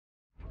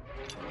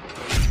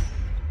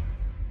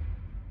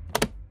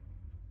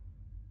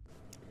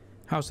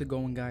How's it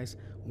going, guys?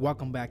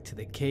 Welcome back to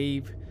the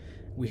cave.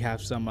 We have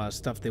some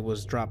stuff that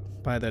was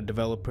dropped by the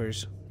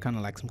developers, kind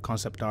of like some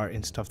concept art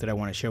and stuff that I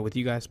want to share with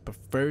you guys. But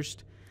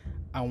first,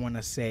 I want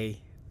to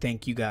say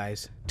thank you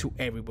guys to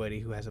everybody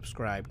who has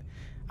subscribed.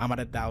 I'm at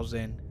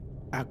 1,000.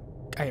 I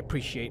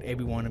appreciate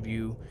every one of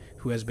you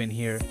who has been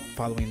here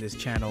following this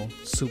channel.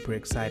 Super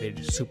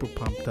excited, super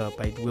pumped up.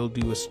 I will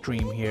do a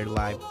stream here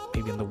live,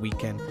 maybe on the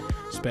weekend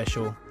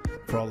special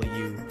for all of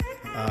you.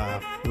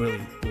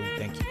 Really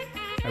thank you.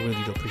 I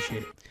really do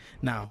appreciate it.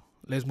 Now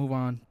let's move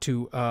on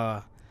to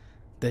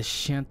the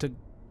Shanta.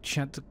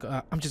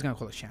 I'm just gonna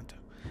call it Shanta.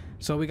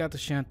 So we got the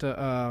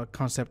Shanta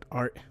concept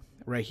art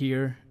right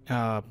here.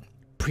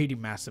 Pretty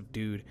massive,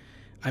 dude.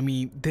 I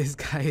mean, this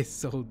guy is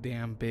so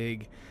damn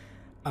big.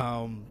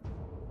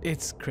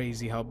 It's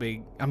crazy how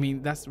big. I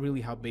mean, that's really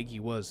how big he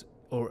was,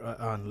 or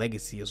on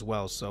Legacy as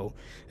well. So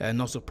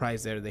no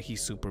surprise there that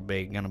he's super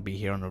big, gonna be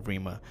here on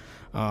Evrima.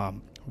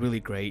 Really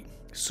great,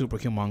 super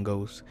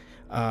humongous.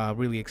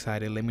 Really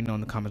excited. Let me know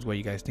in the comments what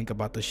you guys think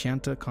about the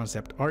Shanta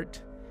concept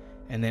art.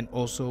 And then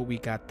also we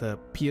got the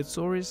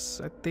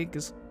Beipiaosaurus, I think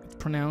it's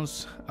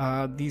pronounced.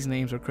 These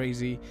names are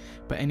crazy,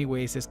 but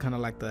anyways, it's kind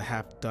of like the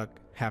half duck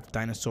half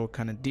dinosaur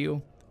kind of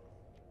deal.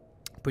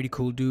 Pretty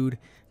cool, dude.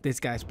 This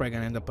guy's probably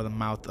gonna end up with the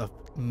mouth of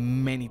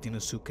many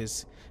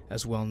Deinosuchus,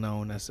 as well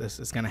known as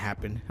it's gonna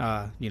happen.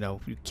 You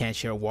know, you can't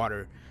share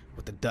water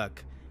with the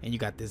duck, and you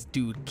got this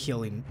dude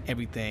killing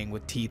everything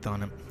with teeth on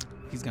him.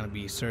 He's gonna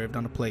be served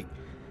on a plate.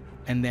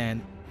 And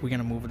then we're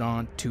gonna move it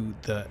on to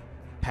the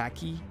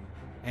Pachy,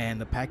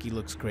 and the Pachy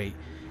looks great.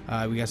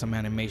 We got some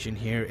animation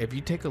here. If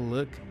you take a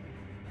look,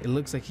 it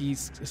looks like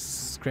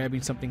he's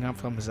grabbing something out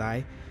from his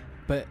eye,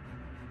 but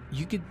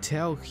you could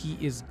tell he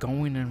is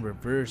going in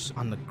reverse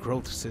on the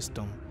growth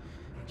system.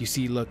 You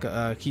see, look,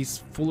 he's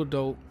full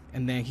adult,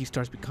 and then he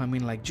starts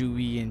becoming like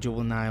juvie and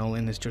juvenile,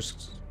 and it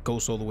just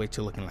goes all the way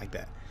to looking like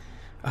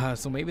that.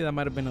 So maybe that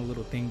might have been a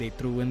little thing they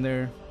threw in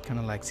there, kind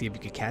of like see if you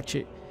could catch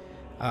it.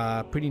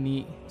 Pretty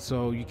neat.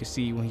 So you can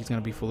see when he's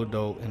gonna be full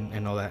adult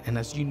and all that. And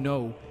as you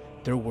know,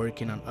 they're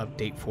working on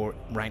update 4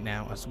 right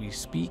now as we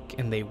speak,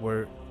 and they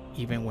were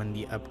even when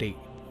the update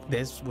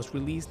this was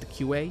released, the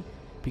QA,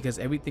 because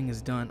everything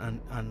is done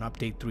on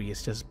update 3.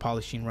 It's just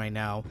polishing right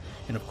now,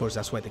 and of course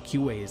that's why the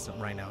QA is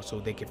right now, so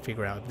they can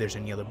figure out if there's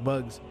any other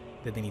bugs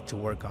that they need to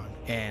work on.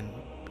 And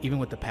even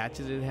with the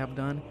patches that they have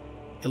done,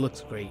 it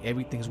looks great.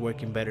 Everything's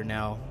working better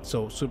now,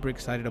 so super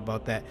excited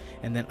about that.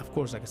 And then of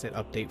course, like I said,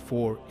 update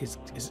 4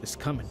 is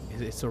coming.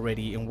 It's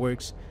already in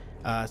works,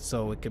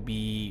 so it could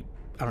be,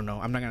 I don't know,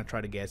 I'm not gonna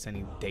try to guess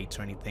any dates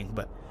or anything,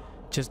 but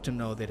just to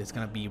know that it's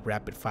gonna be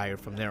rapid fire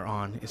from there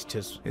on, it's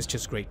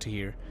just great to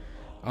hear.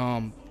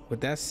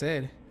 With that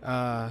said,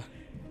 how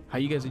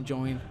you guys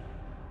enjoying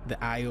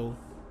the Isle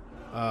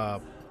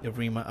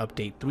Evrima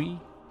update 3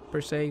 per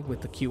se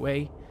with the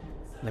QA?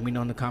 Let me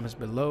know in the comments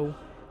below.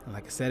 And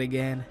like I said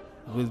again,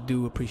 I really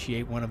do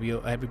appreciate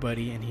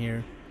everybody in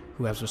here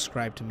who have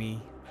subscribed to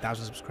me.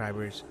 1,000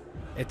 subscribers.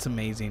 It's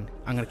amazing.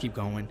 I'm gonna keep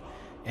going.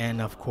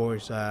 And of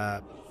course,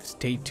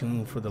 stay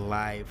tuned for the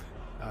live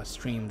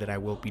stream that I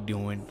will be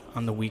doing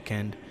on the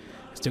weekend.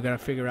 Still gotta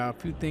figure out a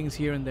few things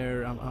here and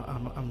there.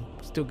 I'm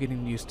still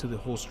getting used to the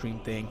whole stream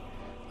thing,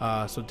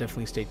 so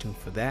definitely stay tuned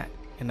for that.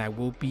 And I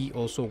will be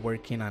also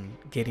working on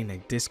getting a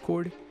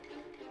Discord,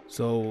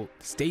 so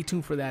stay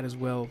tuned for that as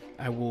well.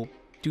 I will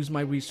do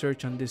my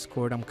research on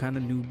Discord. I'm kind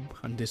of noob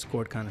on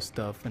Discord kind of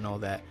stuff and all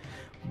that,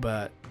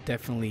 but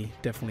definitely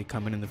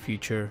coming in the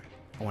future.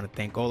 I want to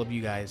thank all of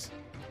you guys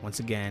once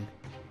again,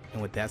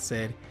 and with that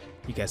said,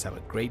 you guys have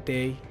a great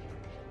day.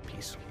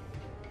 Peace.